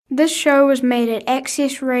This show was made at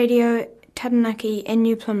Access Radio Taranaki in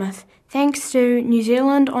New Plymouth, thanks to New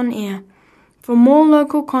Zealand On Air. For more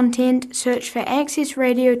local content, search for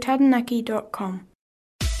accessradiotaranaki.com.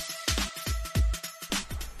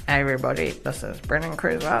 Hey everybody, this is Brendan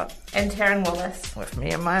Cruiser and Tarryn Wallace with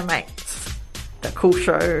me and my mates. The cool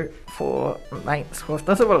show for mates with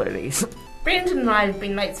disabilities. Brendan and I have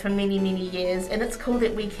been mates for many, many years, and it's cool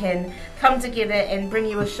that we can come together and bring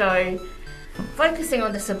you a show focusing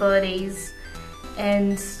on disabilities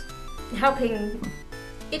and helping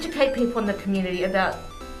educate people in the community about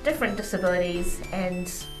different disabilities and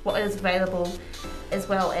what is available, as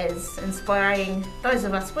well as inspiring those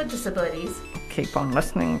of us with disabilities. Keep on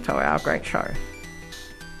listening to our great show.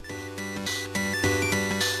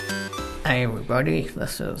 Hey everybody,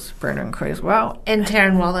 this is Brendan Cruiswell and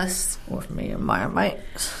Tarryn Wallace with me and my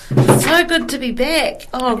mates. So good to be back.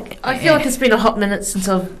 I feel like it's been a hot minute since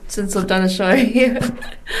I've done a show here.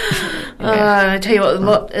 I tell you what, a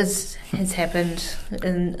lot has happened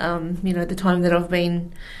in the time that I've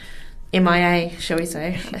been MIA, shall we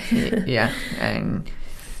say. Yeah, and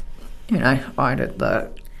I did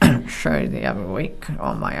the show the other week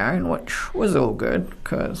on my own, which was all good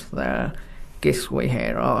because the guests we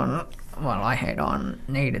had on, I had on,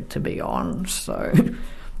 needed to be on, so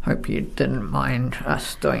hope you didn't mind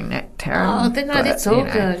us doing that, Tarryn. Oh, that's all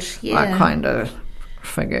good, yeah. I kind of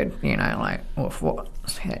figured, with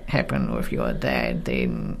what's happened with your dad,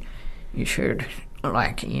 then you should,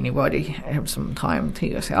 like anybody, have some time to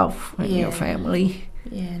yourself and your family.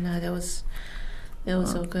 Yeah, no, that was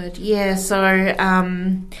all good. Yeah, so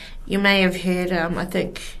you may have heard, I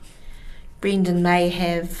think Brendan may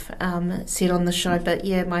have said on the show, but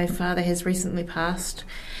yeah, my father has recently passed.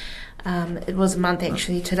 It was a month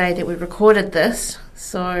actually today that we recorded this,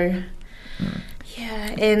 so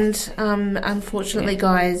yeah, and unfortunately,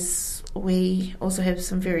 guys, we also have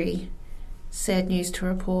some very sad news to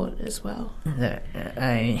report as well.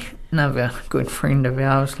 Another good friend of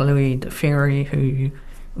ours, Thierry, who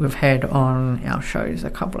we've had on our shows a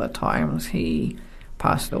couple of times, he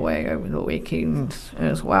passed away over the weekend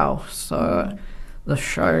as well, so the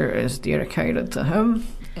show is dedicated to him,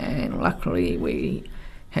 and luckily we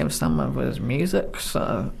have some of his music,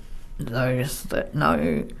 so those that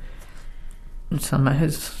know some of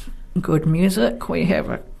his good music, we have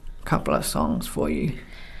a couple of songs for you.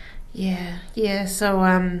 So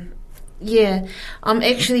I'm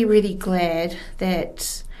actually really glad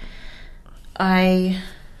that I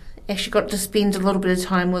actually got to spend a little bit of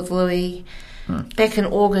time with Louis back in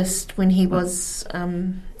August when he was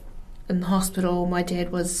in the hospital. When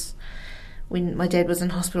my dad was in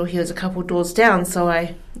hospital, he was a couple doors down, so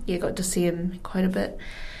I got to see him quite a bit.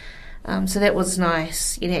 So that was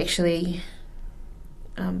nice, actually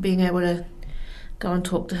being able to go and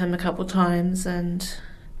talk to him a couple times, and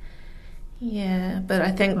but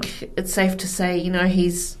I think it's safe to say,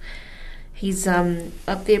 he's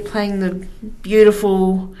up there playing the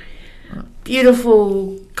beautiful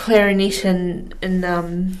clarinet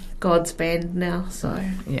in God's band now. So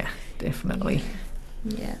yeah, definitely.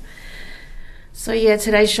 Yeah. So yeah,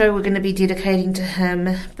 today's show we're going to be dedicating to him,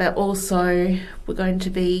 but also we're going to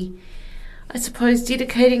be, I suppose,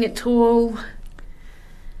 dedicating it to all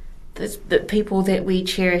the people that we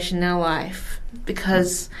cherish in our life,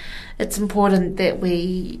 because it's important that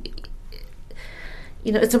we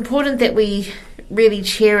really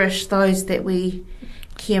cherish those that we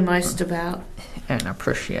care most about and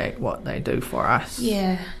appreciate what they do for us.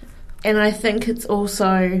 Yeah, and I think it's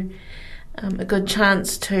also a good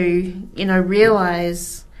chance to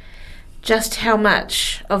realise just how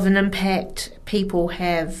much of an impact people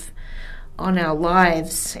have on our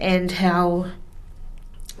lives, and how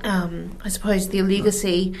I suppose their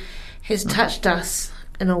legacy has touched us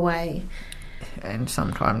in a way. And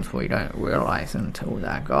sometimes we don't realise until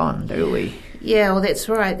they're gone, do we? Yeah, well, that's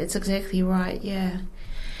right. That's exactly right, yeah.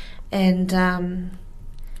 And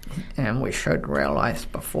we should realise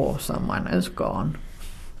before someone is gone,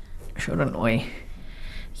 shouldn't we?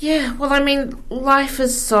 Yeah, well, I mean, life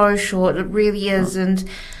is so short, it really is, and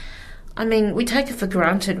I mean, we take it for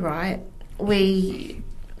granted, right? We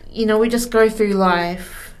just go through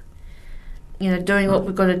life, doing what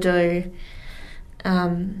we've got to do.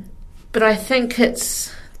 But I think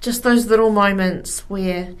it's just those little moments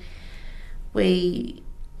where we,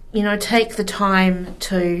 take the time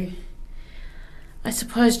to, I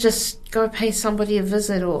suppose, just go pay somebody a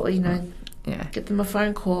visit, or, get them a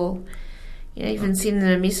phone call, even send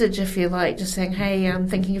them a message if you like, just saying, hey, I'm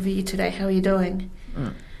thinking of you today, how are you doing?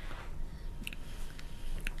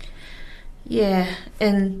 Yeah,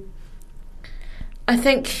 and I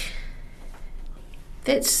think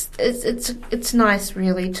it's nice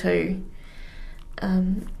really to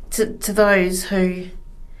those who,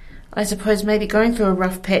 I suppose, maybe going through a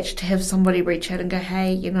rough patch, to have somebody reach out and go,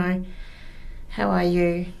 hey, how are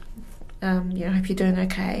you? Hope you're doing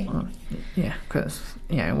okay. Yeah, because,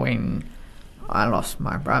 when I lost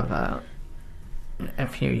my brother a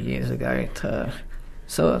few years ago to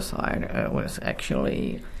suicide, it was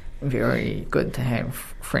actually very good to have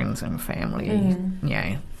friends and family,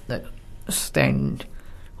 that stand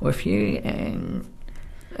with you, and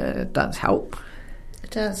it does help.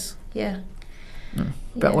 It does, yeah.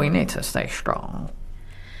 But we need to stay strong.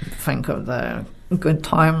 Think of the good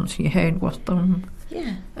times you had with them.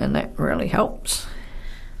 Yeah. And that really helps.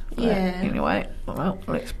 Yeah. Anyway, well,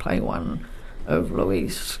 let's play one of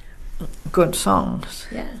Louis' good songs.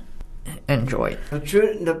 Yeah. Enjoy. The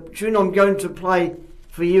tune I'm going to play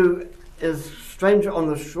for you is Stranger on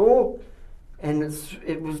the Shore, and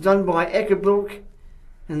it was done by Ackerbilk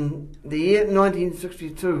in the year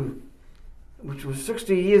 1962, which was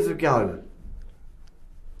 60 years ago.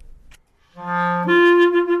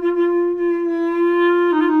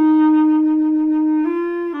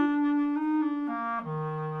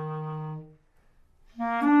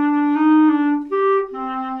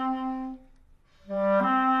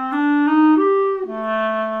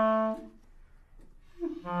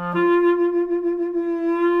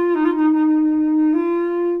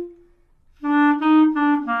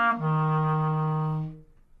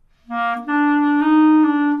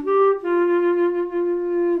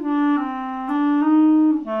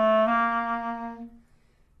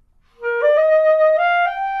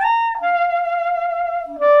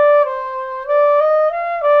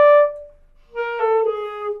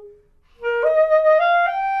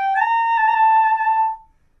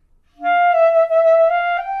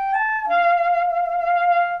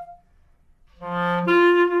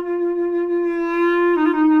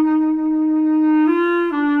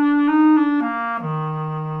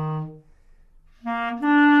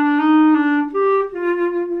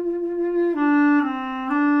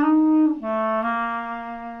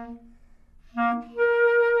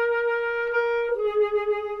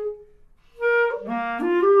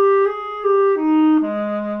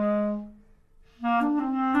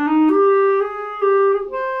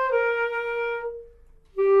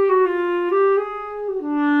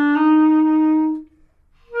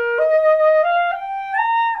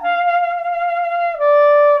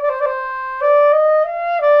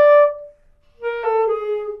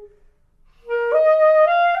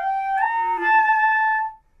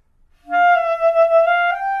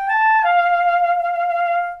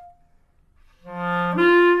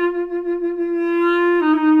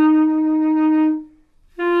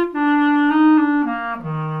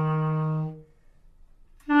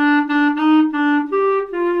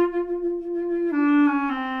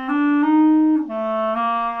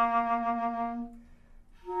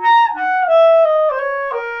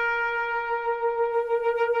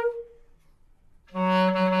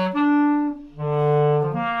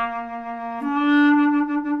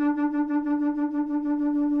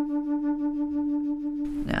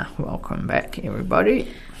 Welcome back,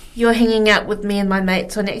 everybody. You're hanging out with me and my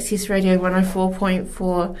mates on Access Radio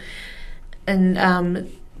 104.4,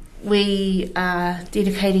 and we are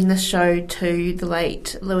dedicating this show to the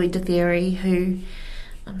late Louis de Thierry, who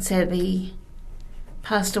sadly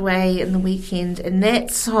passed away in the weekend. And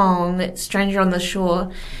that song, Stranger on the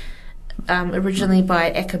Shore, originally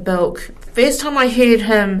by Ackerbilk, first time I heard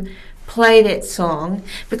him play that song,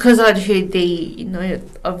 because I'd heard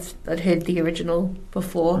I'd heard the original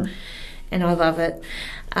before, and I love it.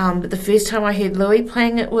 But the first time I heard Louis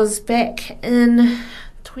playing it was back in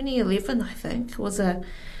 2011, I think. It was a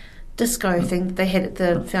disco thing they had at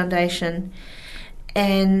the foundation,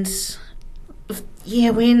 and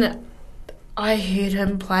when I heard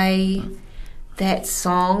him play that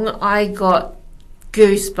song, I got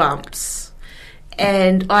goosebumps,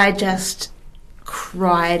 and I just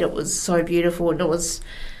cried. It was so beautiful, and it was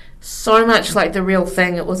so much like the real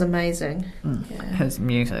thing. It was amazing. His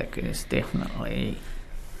music is definitely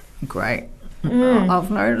great.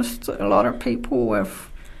 I've noticed a lot of people with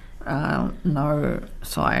no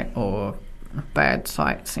sight or bad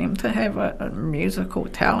sight seem to have a musical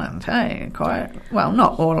talent, quite well,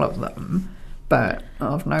 not all of them, but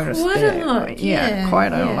I've noticed quite a lot,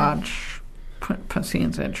 quite a large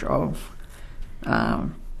percentage of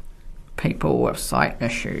people with sight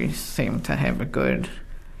issues seem to have a good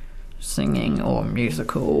singing or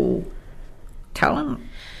musical talent.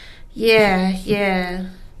 Yeah.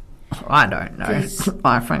 I don't know.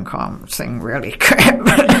 I think I'm singing really crap.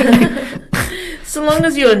 So long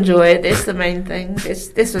as you enjoy it, that's the main thing.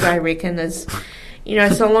 That's what I reckon is,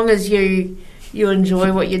 so long as you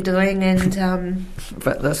enjoy what you're doing. And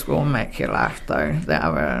But this will make you laugh, though. The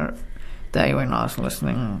other day when I was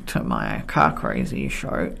listening to my Car Crazy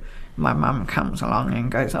show, my mum comes along and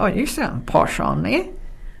goes, "Oh, you sound posh on there."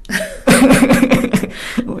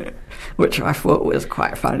 Which I thought was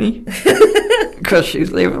quite funny, because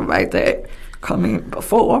she's never made that comment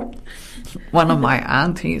before. One of my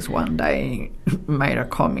aunties one day made a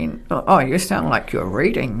comment, "Oh, you sound like you're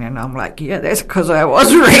reading," and I'm like, "Yeah, that's because I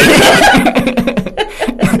was reading."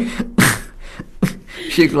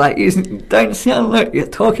 She's like, "You don't sound like you're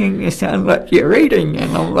talking, you sound like you're reading,"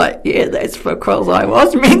 and I'm like, "Yeah, that's because I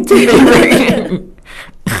was meant to be reading."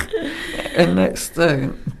 And that's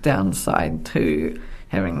the downside to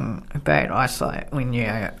having bad eyesight. When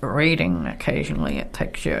you're reading, occasionally it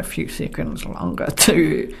takes you a few seconds longer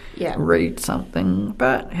to read something,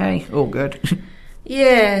 but hey, all good.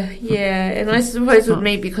 Yeah, and I suppose with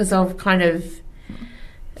me, because I've kind of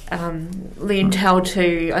learned how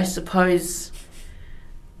to, I suppose,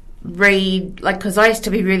 read, like, because I used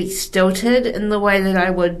to be really stilted in the way that I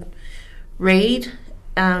would read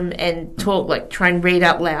and talk, like try and read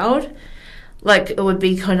out loud. Like, it would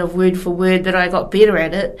be kind of word for word, that I got better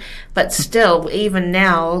at it. But still, even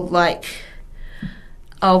now, like,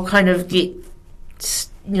 I'll kind of get,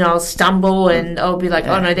 I'll stumble and I'll be like,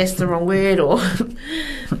 "Oh no, that's the wrong word," or,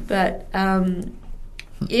 but,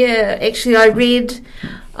 actually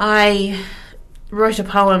I wrote a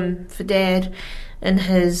poem for Dad in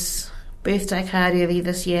his birthday card early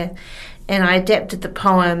this year, and I adapted the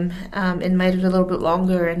poem and made it a little bit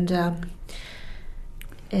longer, and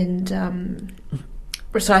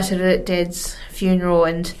recited it at Dad's funeral,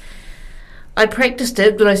 and I practiced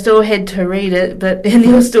it, but I still had to read it, and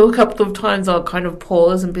there was still a couple of times I'll kind of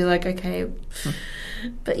pause and be like, okay.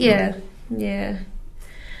 But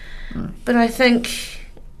but I think,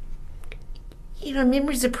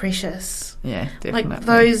 memories are precious. Yeah, definitely. Like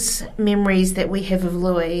those memories that we have of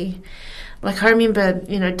Louis, like I remember,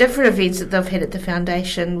 different events that they've had at the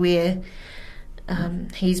foundation where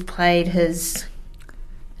he's played his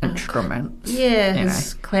instruments.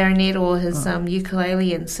 His clarinet or his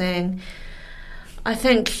ukulele and sang. I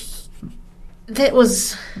think that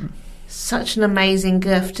was such an amazing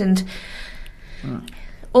gift, and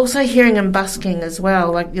also hearing him busking as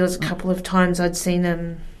well. Like, there was a couple of times I'd seen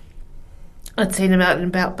him out and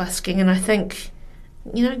about busking, and I think,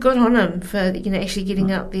 good on him for actually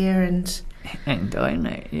getting out there and doing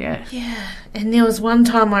it. Yeah. And there was one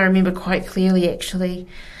time I remember quite clearly, actually,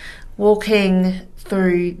 walking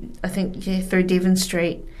through Devon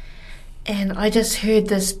Street, and I just heard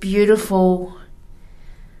this beautiful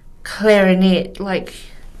clarinet, like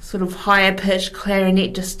sort of higher pitched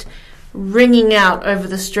clarinet, just ringing out over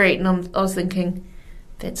the street, and I was thinking,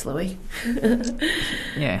 that's Louis.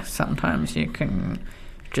 Yeah, sometimes you can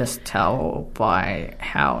just tell by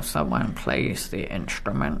how someone plays the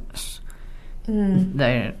instruments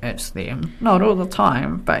that it's them. Not all the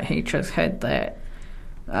time, but he just had that.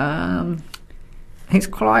 He's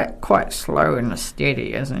quite slow and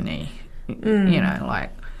steady, isn't he?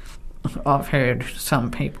 Like, I've heard some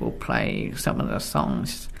people play some of the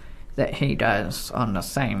songs that he does on the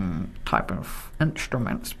same type of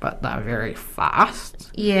instruments, but they're very fast.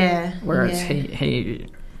 Yeah. Whereas he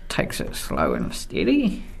takes it slow and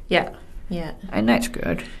steady. Yeah. And that's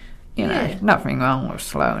good. Nothing wrong with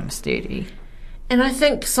slow and steady. And I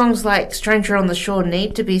think songs like Stranger on the Shore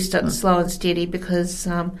need to be slow and steady, because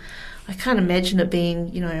I can't imagine it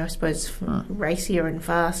being, I suppose, racier and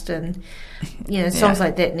fast, and, songs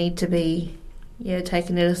like that need to be,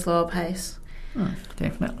 taken at a slower pace.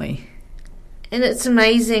 Definitely. And it's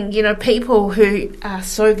amazing, people who are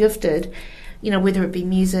so gifted, whether it be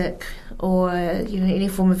music or, any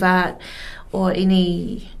form of art or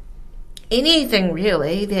anything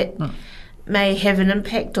really that may have an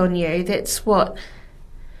impact on you. That's what,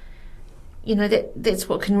 that's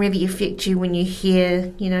what can really affect you when you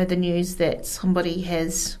hear, the news that somebody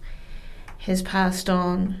has passed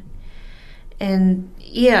on. And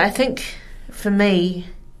I think for me,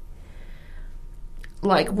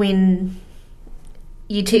 like when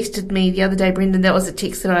you texted me the other day, Brendan, that was a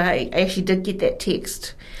text that I actually did get that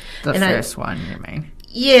text. The first one, you mean?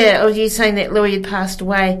 Yeah, or you saying that Louis had passed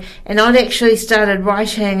away, and I'd actually started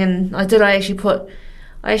writing, and I actually put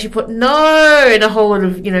no, and a whole lot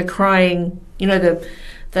of crying, the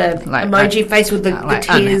like, emoji face with the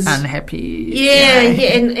tears, unhappy.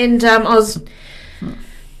 And I was,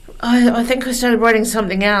 I think I started writing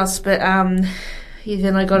something else, but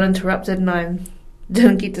then I got interrupted, and I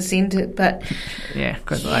didn't get to send it, but yeah,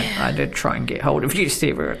 because I did try and get hold of you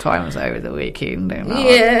several times over the weekend, and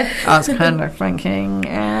yeah, I was kind of thinking,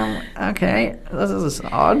 okay, this is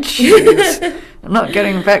odd. She's not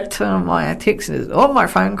getting back to my texts or my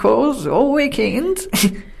phone calls all weekend.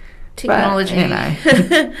 technology.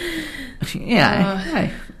 But,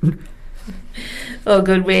 hey. Oh,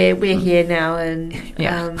 good. We're here now, and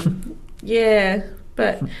yeah.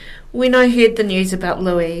 But when I heard the news about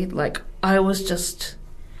Louis, like I was just,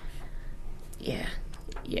 I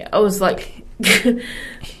was like,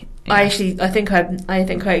 I think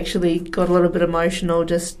I actually got a little bit emotional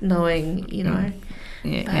just knowing, you know.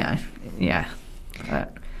 Yeah.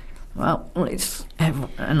 Well, let's have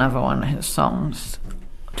another one of his songs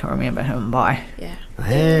to remember him by. Yeah. I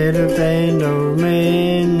had a band of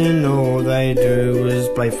men and all they do is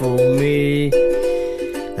play for me.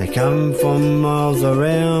 They come from miles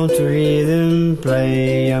around to hear them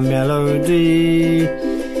play a melody.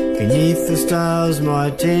 Beneath the stars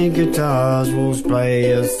my 10 guitars will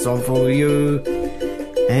play a song for you.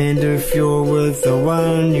 And if you're with the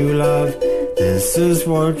one you love, this is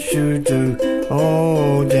what you do.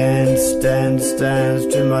 Oh, dance, dance, dance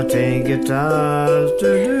to my 10 guitars.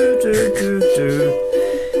 Do, do, do, do,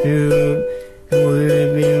 do.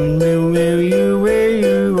 Where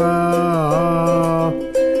you are.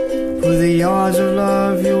 With the eyes of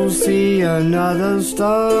love you'll see another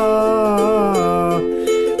star.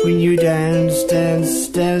 When you dance, dance,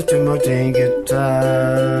 dance to my 10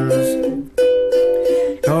 guitars.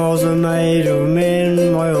 Cause I'm made of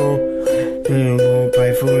men, my all will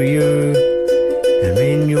play for you. And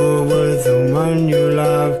when you're with the one you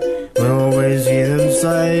love, we'll always hear them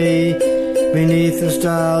say, beneath the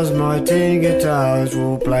stars my 10 guitars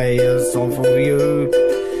will play a song for you.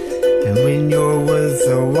 And when you're with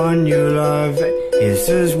the one you love, this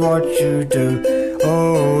is what you do.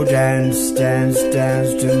 Oh, dance, dance,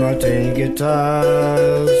 dance to my 10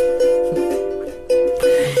 guitars.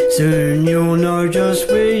 Soon you'll know just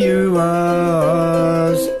where you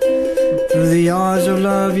are. Through the eyes of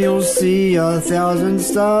love you'll see 1,000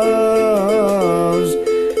 stars.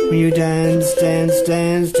 When you dance, dance,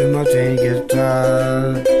 dance to my 10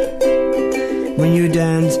 guitars. When you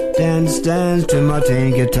dance, dance, dance to my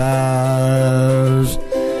 10 guitars.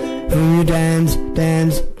 When you dance,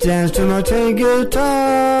 dance, dance to my 10 guitars.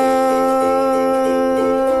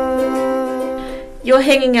 You're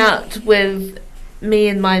hanging out with me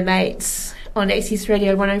and my mates on Access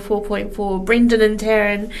Radio 104.4, Brendan and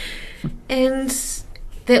Tarryn, and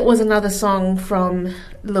that was another song from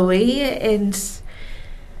Louis, and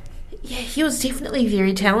yeah, he was definitely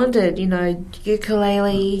very talented, you know,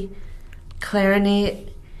 ukulele, clarinet,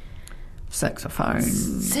 Saxophone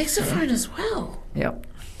as well. Yep.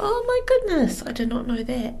 Oh my goodness, I did not know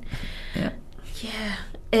that. Yeah. Yeah,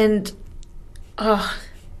 and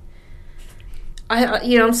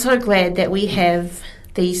I'm so glad that we have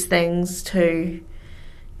these things to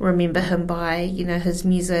remember him by, you know, his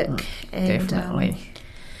music. And definitely.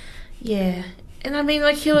 Yeah, and I mean,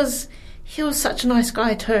 like he was such a nice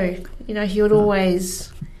guy too. You know, he would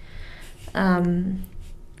always.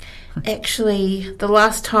 Actually, the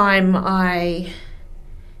last time I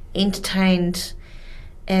entertained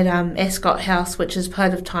at Ascot House, which is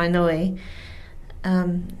part of Tainui,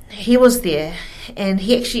 he was there, and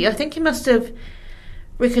I think he must have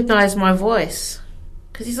recognised my voice,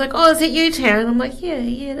 because he's like, "Oh, is that you, Tarryn?" I'm like, yeah,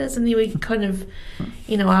 it is. And then we kind of,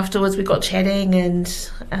 you know, afterwards we got chatting and,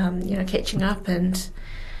 you know, catching up, and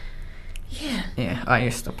yeah. Yeah, I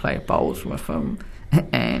used to play bowls with him,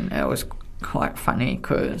 and it was quite funny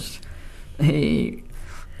because I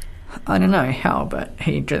don't know how, but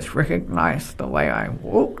he just recognised the way I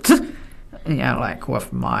walked. You know, like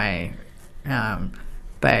with my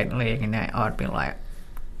bad leg and that, I'd be like,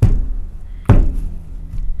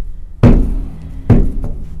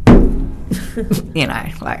 you know,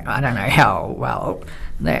 like I don't know how well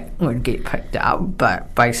that would get picked up,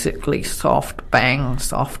 but basically soft bang.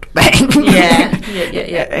 Yeah.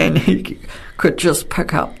 And he could just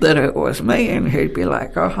pick up that it was me, and he'd be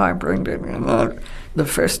like, "Oh, hi, Brendan." And the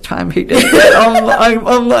first time he did that,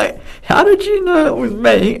 I'm like, "How did you know it was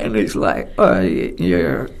me?" And he's like, "Oh,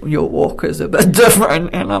 your walk is a bit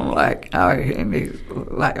different." And I'm like, "Oh," and he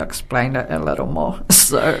like explained it a little more.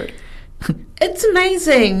 So it's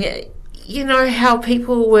amazing. You know how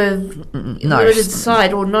people with limited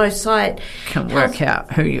sight or no sight can work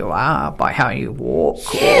out who you are by how you walk.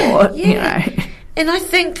 Yeah. You know. And I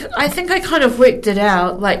think I kind of worked it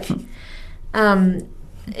out. Like,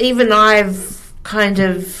 even I've kind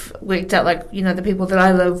of worked out, like, you know, the people that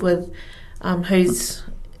I live with, who's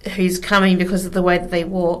coming because of the way that they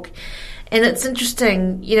walk. And it's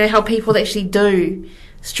interesting, how people actually do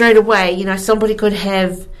straight away. Somebody could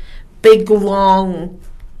have big, long,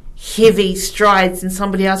 heavy strides, and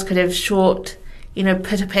somebody else could have short,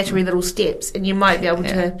 pitter-pattery little steps, and you might be able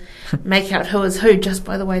to make out who is who just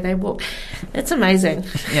by the way they walk. It's amazing.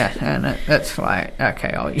 Yeah, and it's like,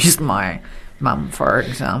 okay, I'll use my mum for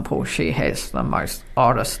example. She has the most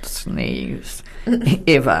oddest sneeze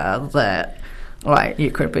ever, that like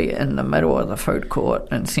you could be in the middle of the food court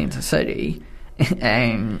in Centre City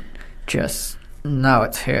and just know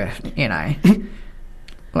it's her,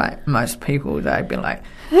 Like most people, they'd be like,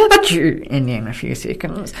 achoo, and then in a few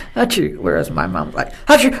seconds, achoo, whereas my mum's like,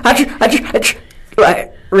 achoo, achoo, achoo, achoo,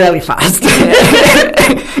 like really fast.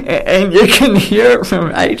 And you can hear it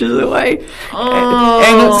from ages away. Oh.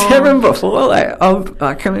 And it's happened before, like,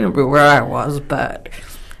 I can't remember where I was, but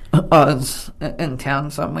I was in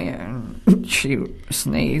town somewhere and she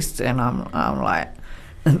sneezed, and I'm like,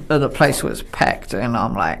 the place was packed, and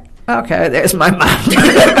I'm like, okay, there's my mum.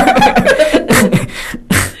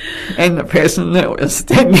 And the person that was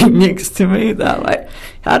standing next to me, they're like,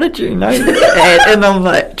 how did you know that? And I'm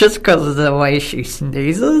like, just because of the way she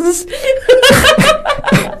sneezes.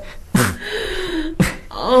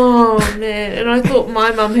 Oh, man. And I thought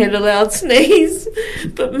my mum had a loud sneeze.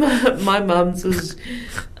 But my mum's was,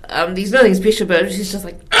 there's nothing special about it. She's just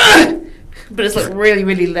like, but it's like really,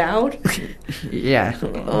 really loud. Yeah.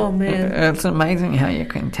 Oh, man. It's amazing how you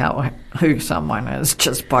can tell who someone is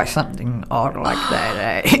just by something odd like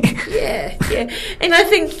that, eh? Yeah. And I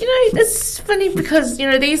think, it's funny because,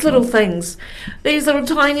 these little things, these little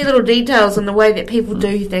tiny little details in the way that people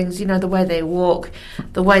do things, the way they walk,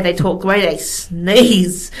 the way they talk, the way they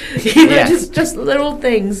sneeze, just little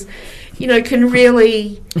things, can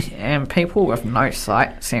really... And people with no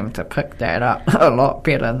sight seem to pick that up a lot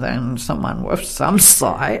better than someone with some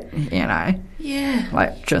sight, Yeah.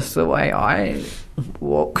 Like, just the way I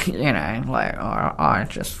walk, like, I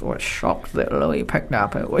just was shocked that Louis picked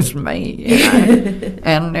up it was me,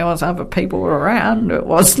 And there was other people around. It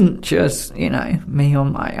wasn't just, me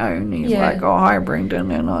on my own. He's like, oh, hi,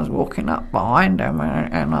 Brendan, and I was walking up behind him,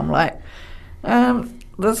 and I'm like,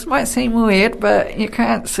 this might seem weird, but you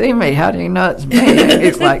can't see me. How do you know it's me? And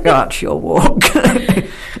he's like, oh, it's your walk.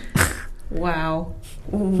 Wow.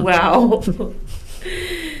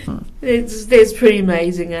 That's pretty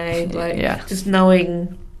amazing, eh? Like, just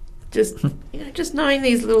knowing these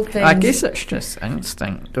little things. I guess it's just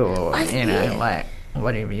instinct, or, like,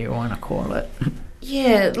 whatever you want to call it.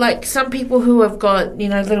 Yeah, like some people who have got,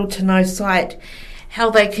 little to no sight,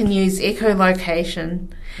 how they can use echolocation.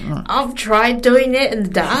 I've tried doing it in the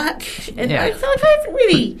dark, and I feel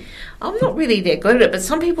like I'm not really that good at it, but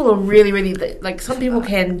some people are really, really, like, some people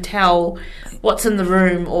can tell what's in the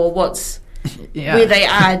room or what's where they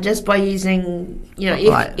are just by using,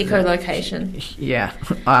 echolocation. Yeah,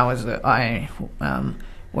 I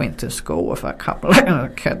went to school with a couple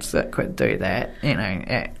of kids that could do that,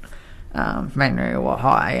 at Manuel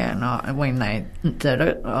High, and when they did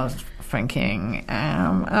it, I was thinking,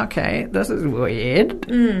 okay, this is weird.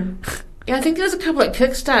 Yeah, I think there was a couple at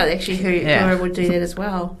Kickstart actually who would do that as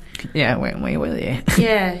well. Yeah, when we were there.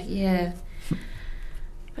 Yeah.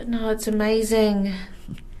 But no, it's amazing.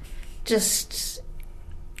 Just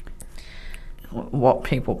what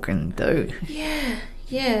people can do.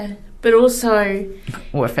 Yeah. But also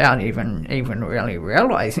without even really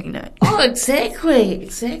realising it. Oh, exactly.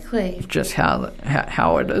 Just how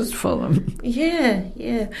it is for them. Yeah.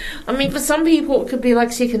 I mean, for some people it could be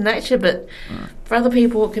like second nature, but for other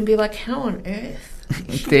people it can be like, how on earth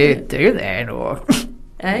do you do that? Or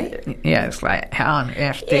eh? Yeah, it's like, how on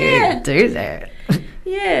earth do you do that?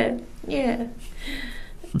 Yeah.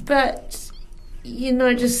 But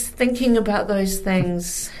just thinking about those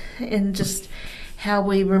things and just how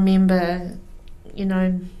we remember,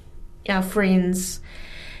 our friends.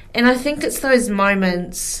 And I think it's those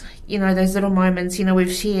moments, those little moments,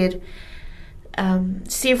 we've shared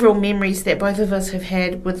several memories that both of us have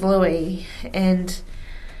had with Louis, and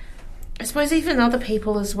I suppose even other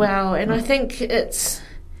people as well. And I think it's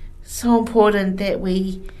so important that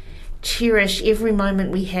we cherish every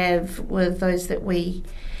moment we have with those that we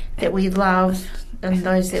love and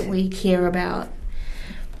those that we care about.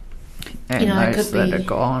 And those that are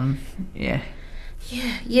gone, Yeah,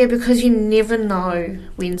 because you never know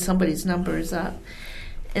when somebody's number is up.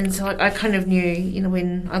 And so I kind of knew,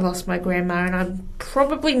 when I lost my grandma, and I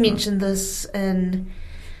probably mentioned this in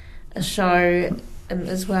a show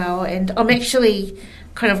as well. And I'm actually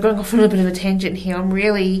kind of going off on a bit of a tangent here. I'm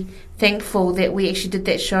really thankful that we actually did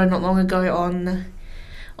that show not long ago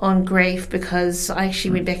on grief, because I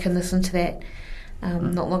actually went back and listened to that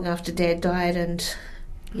not long after Dad died, and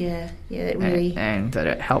it really... And did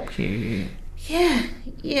it help you? Yeah,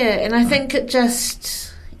 and I think it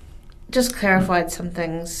just clarified some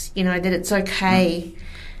things, that it's okay.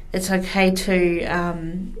 It's okay to,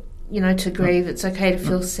 to grieve. It's okay to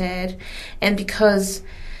feel sad. And because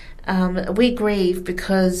we grieve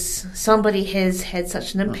because somebody has had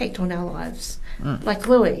such an impact on our lives. Like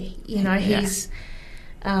Louis, he's,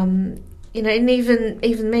 and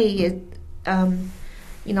even me, I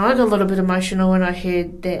got a little bit emotional when I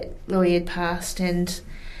heard that Louis had passed, and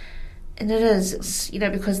it's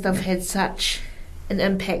because they've had such an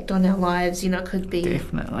impact on our lives. It could be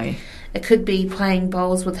definitely. It could be playing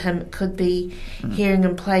bowls with him. It could be hearing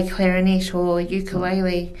him play clarinet or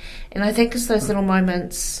ukulele. And I think it's those little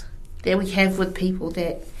moments that we have with people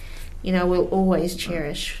that we'll always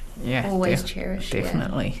cherish. Yeah, always cherish.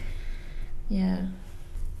 Definitely. Yeah.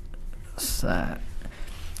 So,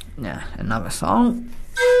 another song.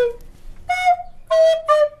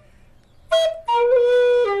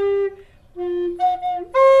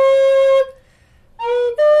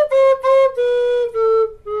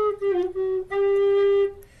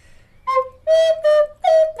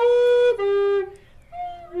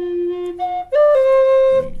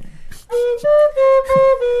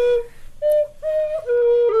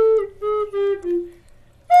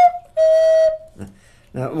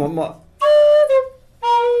 Now, one more.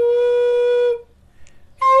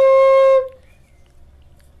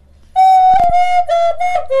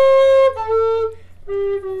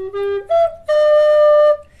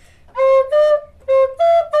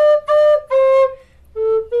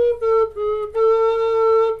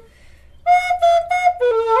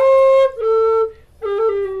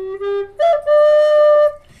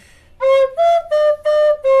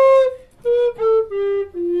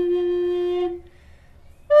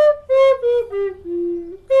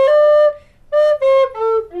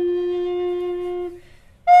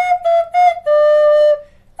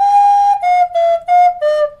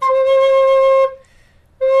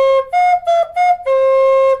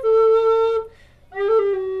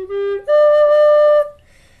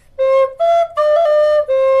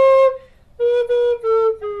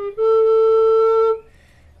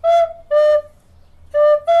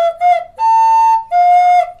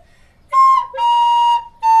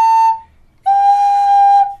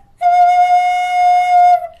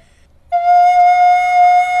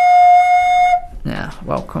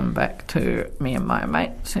 Welcome back to me and my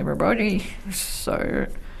mates, everybody. So,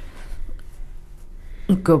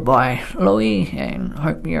 goodbye, Louis, and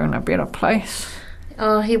hope you're in a better place.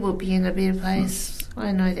 Oh, he will be in a better place.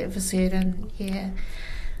 I know that for certain. Yeah.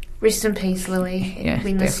 Rest in peace, Louis. Yeah,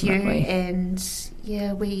 we miss definitely. you, and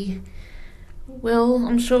we will.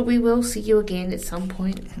 I'm sure we will see you again at some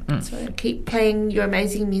point. So keep playing your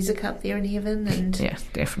amazing music up there in heaven, and yeah,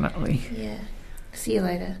 definitely. Yeah. See you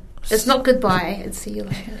later. It's not goodbye, it's see you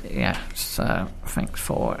later. Yeah, so thanks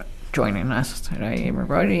for joining us today,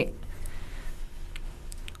 everybody.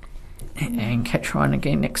 And catch you on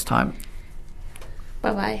again next time.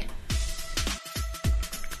 Bye-bye.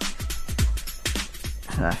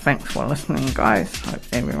 Thanks for listening, guys. Hope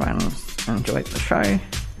everyone's enjoyed the show.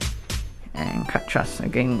 And catch us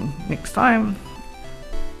again next time.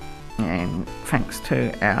 And thanks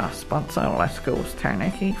to our sponsor, Life Skills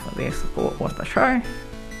Taranaki, for their support with the show.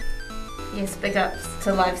 Yes, big ups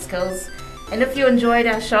to Life Skills. And if you enjoyed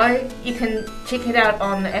our show, you can check it out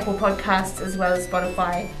on Apple Podcasts as well as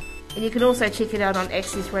Spotify. And you can also check it out on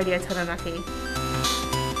Access Radio Taranaki.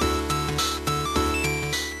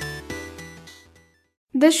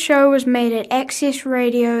 This show was made at Access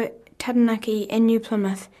Radio Taranaki in New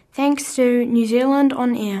Plymouth, thanks to New Zealand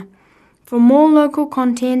On Air. For more local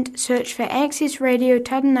content, search for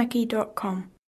accessradiotaranaki.com.